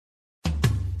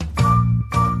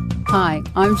Hi,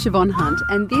 I'm Siobhan Hunt,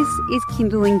 and this is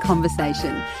Kindling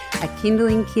Conversation, a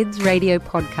Kindling Kids radio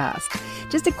podcast.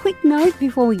 Just a quick note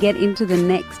before we get into the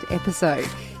next episode.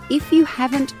 If you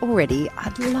haven't already,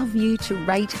 I'd love you to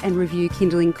rate and review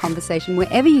Kindling Conversation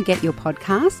wherever you get your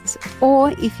podcasts,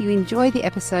 or if you enjoy the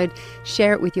episode,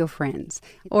 share it with your friends.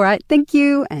 All right, thank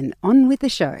you, and on with the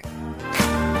show.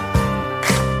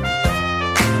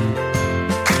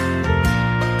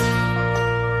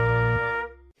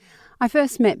 I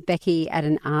first met Becky at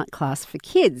an art class for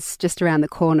kids just around the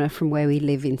corner from where we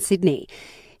live in Sydney.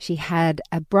 She had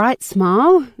a bright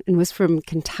smile and was from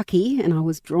Kentucky, and I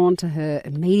was drawn to her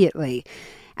immediately.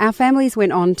 Our families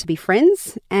went on to be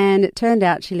friends, and it turned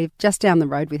out she lived just down the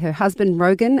road with her husband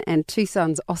Rogan and two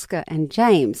sons Oscar and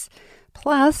James.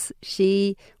 Plus,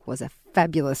 she was a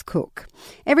fabulous cook.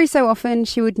 Every so often,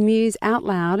 she would muse out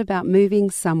loud about moving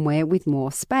somewhere with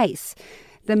more space.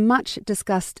 The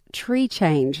much-discussed tree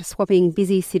change, swapping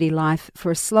busy city life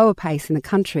for a slower pace in the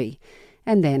country.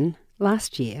 And then,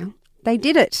 last year, they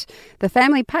did it. The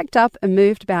family packed up and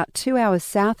moved about 2 hours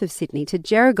south of Sydney to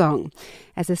Gerringong.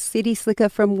 As a city slicker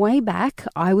from way back,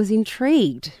 I was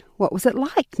intrigued. What was it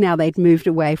like now they'd moved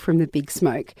away from the big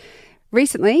smoke?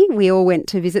 Recently, we all went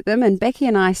to visit them, and Becky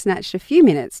and I snatched a few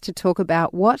minutes to talk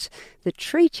about what the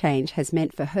tree change has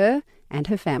meant for her and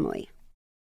her family.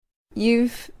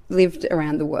 You've lived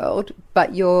around the world,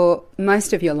 but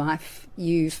most of your adult life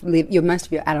you've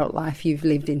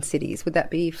lived in cities. Would that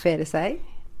be fair to say?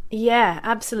 Yeah,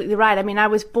 absolutely right. I mean, I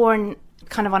was born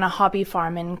kind of on a hobby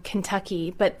farm in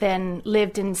Kentucky, but then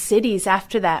lived in cities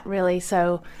after that, really.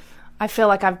 So I feel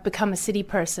like I've become a city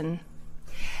person.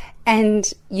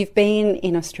 And you've been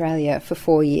in Australia for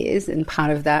 4 years, and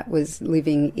part of that was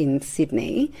living in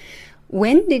Sydney.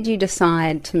 When did you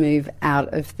decide to move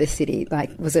out of the city?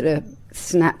 Like, was it a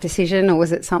snap decision, or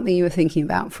was it something you were thinking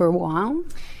about for a while?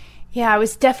 Yeah, I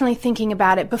was definitely thinking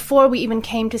about it. Before we even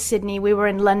came to Sydney, we were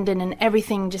in London, and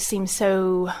everything just seemed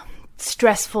so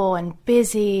stressful and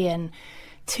busy and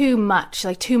too much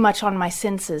on my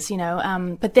senses, you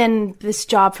know. But then this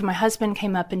job for my husband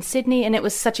came up in Sydney, and it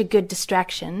was such a good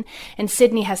distraction. And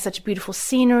Sydney has such beautiful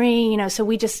scenery, you know, so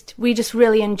we just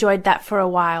really enjoyed that for a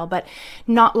while. But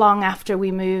not long after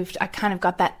we moved, I kind of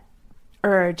got that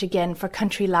urge again for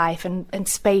country life and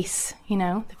space, you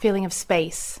know, the feeling of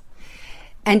space.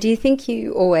 And do you think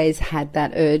you always had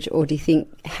that urge, or do you think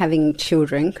having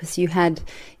children, because you had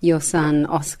your son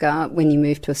Oscar when you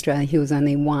moved to Australia, he was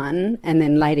only 1, and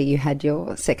then later you had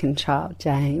your second child,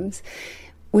 James.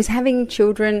 Was having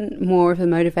children more of a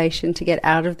motivation to get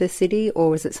out of the city,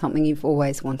 or was it something you've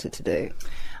always wanted to do?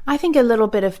 I think a little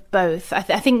bit of both. I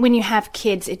think when you have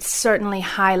kids, it certainly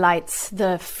highlights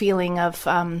the feeling of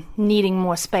needing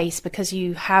more space because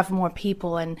you have more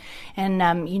people, and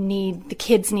the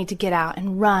kids need to get out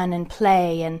and run and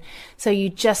play, and so you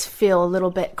just feel a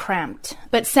little bit cramped.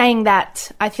 But saying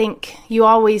that, I think you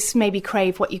always maybe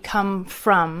crave what you come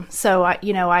from. So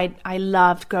I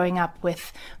loved growing up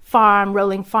with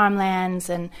rolling farmlands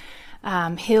and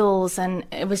hills, and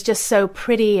it was just so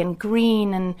pretty and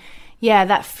green, and yeah,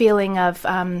 that feeling of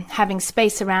having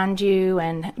space around you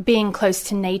and being close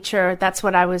to nature, that's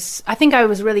what I think I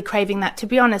was really craving that. To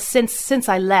be honest, since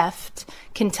I left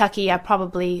Kentucky, I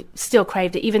probably still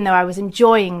craved it, even though I was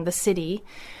enjoying the city,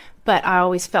 but I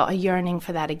always felt a yearning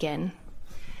for that again.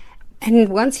 And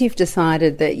once you've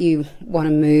decided that you want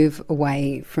to move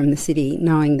away from the city,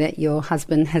 knowing that your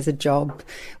husband has a job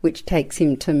which takes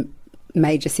him to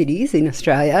major cities in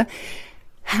Australia,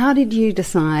 how did you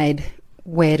decide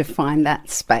where to find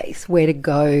that space, where to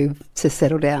go to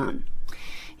settle down?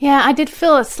 Yeah, I did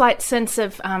feel a slight sense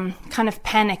of kind of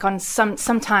panic on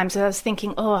sometimes. I was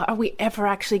thinking, are we ever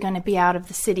actually going to be out of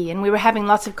the city? And we were having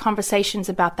lots of conversations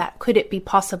about that. Could it be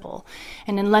possible?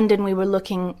 And in London, we were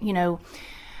looking, you know,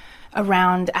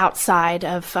 around outside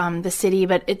of the city,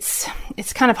 but it's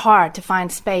kind of hard to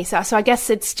find space. So I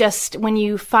guess it's just when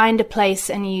you find a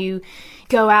place and you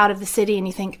go out of the city and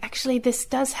you think, actually, this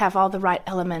does have all the right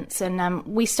elements. And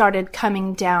we started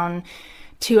coming down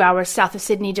 2 hours south of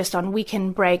Sydney just on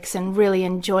weekend breaks and really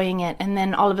enjoying it. And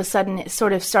then all of a sudden it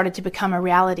sort of started to become a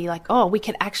reality, like, we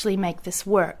could actually make this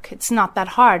work. It's not that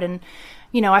hard. And,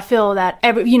 you know, I feel that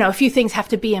a few things have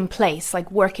to be in place, like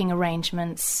working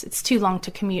arrangements. It's too long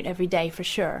to commute every day for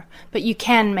sure, but you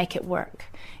can make it work.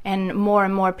 And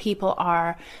more people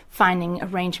are finding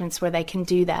arrangements where they can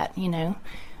do that, you know.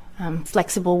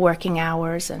 Flexible working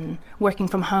hours and working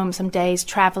from home some days,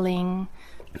 traveling.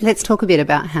 Let's talk a bit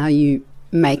about how you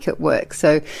make it work.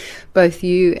 So both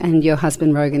you and your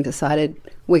husband Rogan decided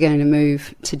we're going to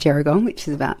move to Gerringong, which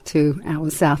is about 2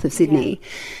 hours south of Sydney. Yeah.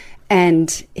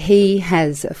 And he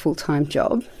has a full-time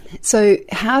job. So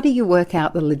how do you work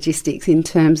out the logistics in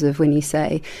terms of when you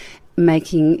say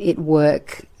making it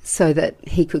work so that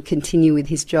he could continue with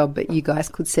his job but you guys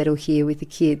could settle here with the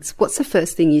kids? What's the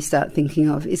first thing you start thinking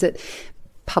of? Is it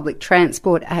public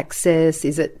transport access?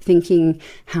 Is it thinking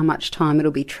how much time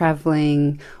it'll be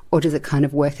travelling? Or does it kind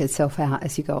of work itself out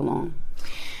as you go along?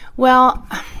 Well,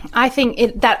 I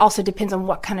think that also depends on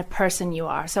what kind of person you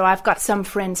are. So I've got some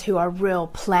friends who are real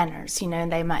planners,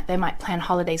 and they might plan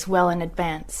holidays well in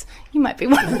advance. You might be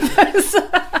one of those.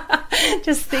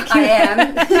 Just thinking.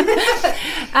 I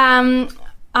am.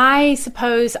 I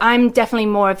suppose I'm definitely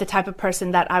more of the type of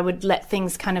person that I would let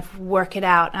things kind of work it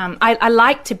out. I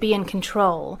like to be in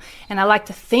control, and I like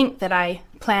to think that I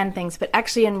plan things, but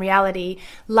actually in reality,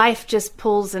 life just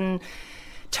pulls and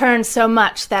turns so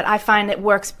much that I find it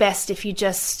works best if you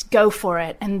just go for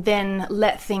it and then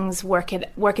let things work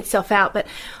itself out. But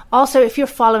also, if you're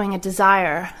following a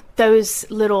desire, those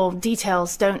little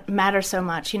details don't matter so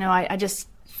much. I just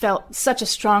felt such a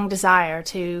strong desire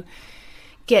to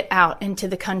get out into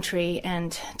the country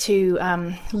and to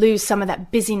lose some of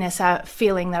that busyness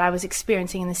feeling that I was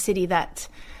experiencing in the city. That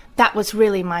was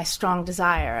really my strong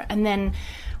desire. And then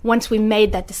once we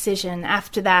made that decision,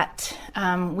 after that,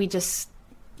 we just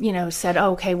said,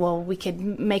 oh, okay, well, we could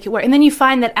make it work. And then you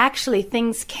find that actually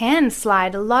things can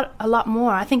slide a lot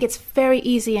more. I think it's very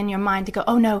easy in your mind to go,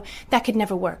 oh no, that could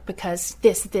never work because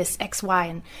this, X,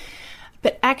 Y,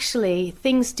 but actually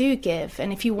things do give.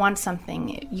 And if you want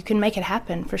something, you can make it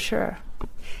happen for sure.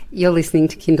 You're listening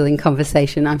to Kindling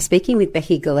Conversation. I'm speaking with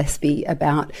Becky Gillespie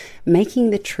about making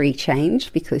the tree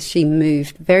change because she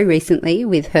moved very recently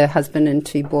with her husband and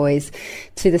 2 boys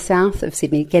to the south of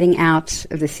Sydney, getting out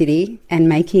of the city and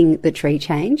making the tree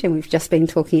change. And we've just been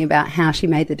talking about how she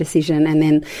made the decision and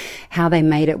then how they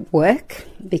made it work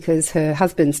because her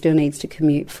husband still needs to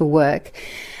commute for work.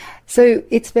 So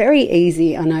it's very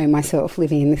easy, I know myself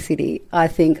living in the city, I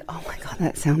think, oh my God,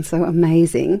 that sounds so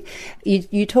amazing.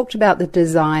 You talked about the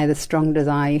desire, the strong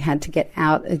desire you had to get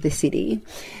out of the city.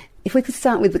 If we could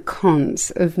start with the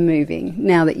cons of moving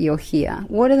now that you're here,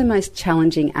 what are the most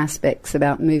challenging aspects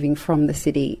about moving from the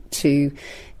city to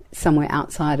somewhere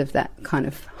outside of that kind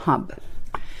of hub?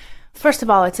 First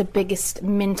of all, it's a biggest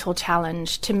mental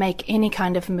challenge to make any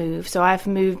kind of move. So I've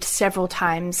moved several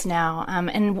times now,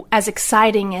 and as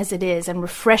exciting as it is and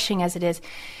refreshing as it is,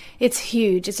 it's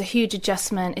huge. It's a huge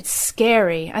adjustment. It's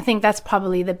scary. I think that's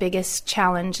probably the biggest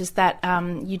challenge is that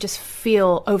you just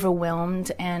feel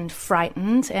overwhelmed and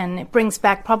frightened, and it brings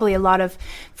back probably a lot of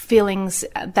feelings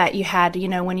that you had,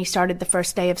 when you started the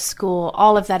first day of school,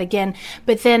 all of that again.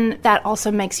 But then that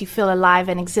also makes you feel alive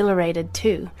and exhilarated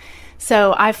too.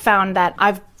 So I've found that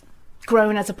I've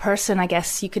grown as a person, I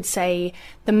guess you could say,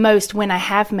 the most when I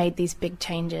have made these big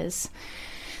changes.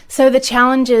 So the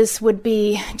challenges would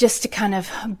be just to kind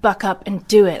of buck up and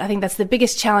do it. I think that's the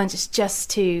biggest challenge, is just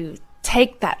to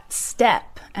take that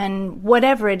step, and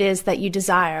whatever it is that you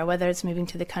desire, whether it's moving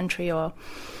to the country or,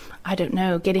 I don't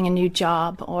know, getting a new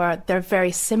job, or they're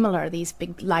very similar, these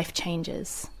big life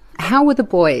changes. How were the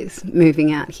boys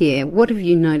moving out here? What have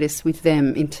you noticed with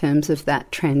them in terms of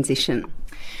that transition?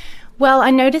 Well, I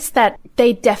noticed that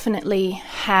they definitely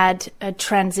had a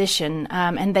transition,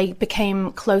 and they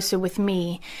became closer with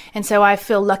me. And so I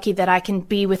feel lucky that I can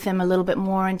be with them a little bit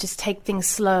more and just take things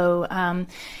slow.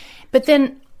 But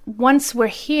then once we're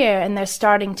here and they're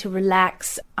starting to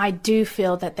relax, I do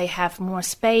feel that they have more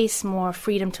space, more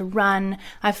freedom to run.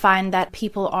 I find that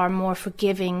people are more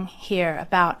forgiving here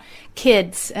about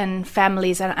kids and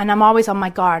families, and I'm always on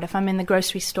my guard. If I'm in the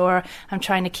grocery store, I'm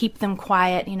trying to keep them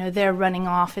quiet. They're running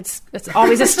off. It's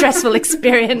always a stressful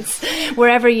experience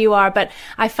wherever you are. But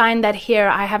I find that here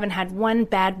I haven't had one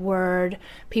bad word.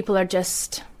 People are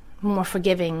just more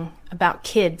forgiving about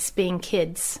kids being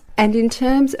kids. And in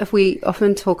terms of, we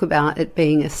often talk about it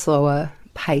being a slower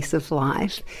pace of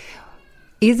life,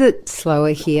 is it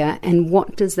slower here, and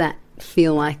what does that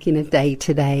feel like in a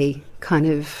day-to-day kind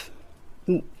of,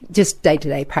 just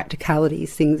day-to-day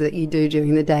practicalities, things that you do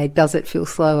during the day? Does it feel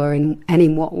slower, and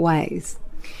in what ways?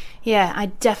 Yeah, I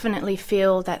definitely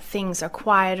feel that things are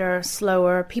quieter,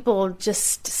 slower. People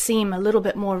just seem a little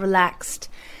bit more relaxed.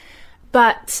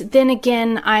 But then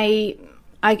again, I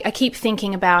keep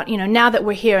thinking about, now that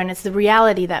we're here and it's the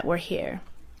reality that we're here,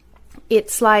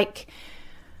 it's like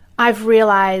I've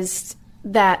realized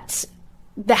that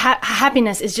the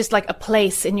happiness is just like a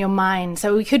place in your mind.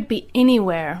 So we could be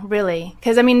anywhere, really.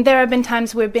 Because, there have been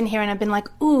times where I've been here and I've been like,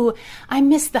 ooh, I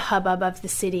miss the hubbub of the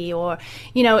city. Or,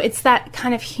 it's that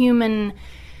kind of human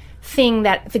thing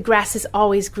that the grass is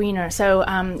always greener. So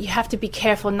you have to be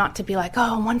careful not to be like,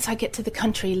 oh, once I get to the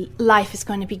country, life is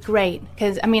going to be great.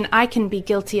 Because, I mean, I can be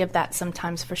guilty of that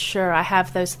sometimes, for sure. I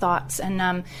have those thoughts.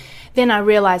 And then I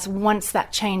realize once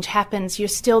that change happens, you're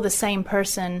still the same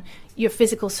person. Your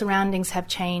physical surroundings have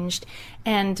changed.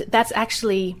 And that's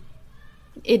actually,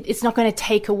 it's not going to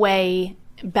take away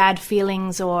bad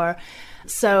feelings or...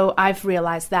 So I've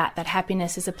realized that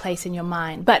happiness is a place in your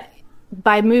mind. But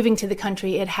by moving to the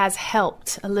country, it has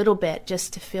helped a little bit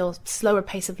just to feel slower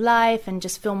pace of life and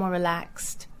just feel more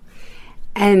relaxed.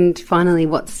 And finally,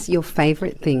 what's your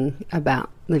favourite thing about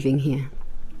living here?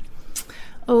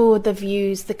 Oh, the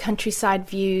views, the countryside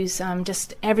views.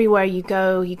 Just everywhere you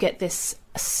go, you get this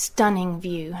stunning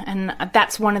view. And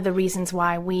that's one of the reasons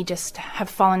why we just have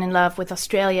fallen in love with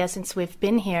Australia since we've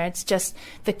been here. It's just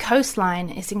the coastline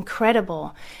is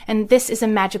incredible. And this is a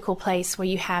magical place where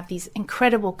you have these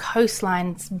incredible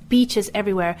coastlines, beaches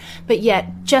everywhere, but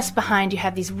yet just behind you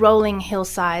have these rolling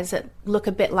hillsides that look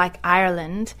a bit like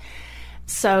Ireland.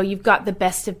 So you've got the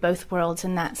best of both worlds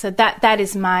in that. So that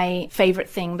is my favorite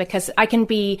thing, because I can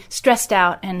be stressed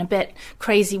out and a bit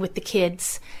crazy with the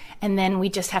kids, and then we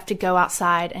just have to go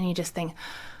outside and you just think,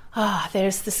 oh,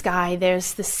 there's the sky,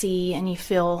 there's the sea, and you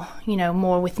feel,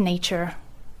 more with nature.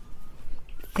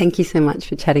 Thank you so much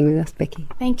for chatting with us, Becky.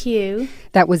 Thank you.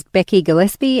 That was Becky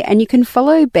Gillespie, and you can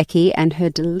follow Becky and her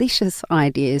delicious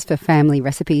ideas for family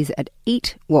recipes at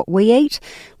Eat What We Eat.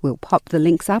 We'll pop the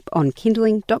links up on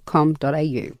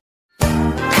kindling.com.au.